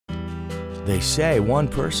They say one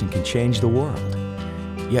person can change the world,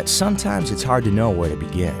 yet sometimes it's hard to know where to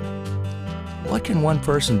begin. What can one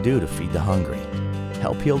person do to feed the hungry,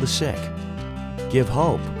 help heal the sick, give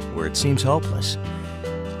hope where it seems hopeless?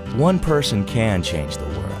 One person can change the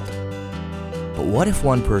world. But what if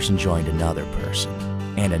one person joined another person,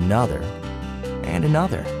 and another, and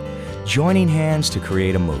another, joining hands to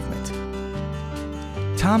create a movement?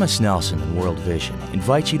 Thomas Nelson and World Vision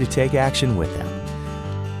invite you to take action with them.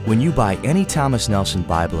 When you buy any Thomas Nelson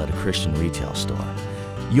Bible at a Christian retail store,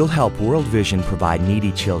 you'll help World Vision provide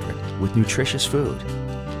needy children with nutritious food,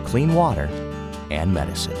 clean water, and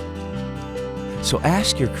medicine. So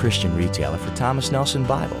ask your Christian retailer for Thomas Nelson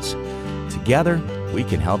Bibles. Together, we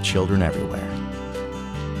can help children everywhere.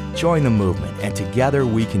 Join the movement, and together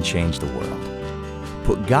we can change the world.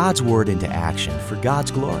 Put God's Word into action for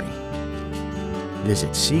God's glory. Visit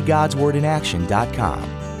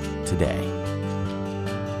SeeGodsWordInAction.com today.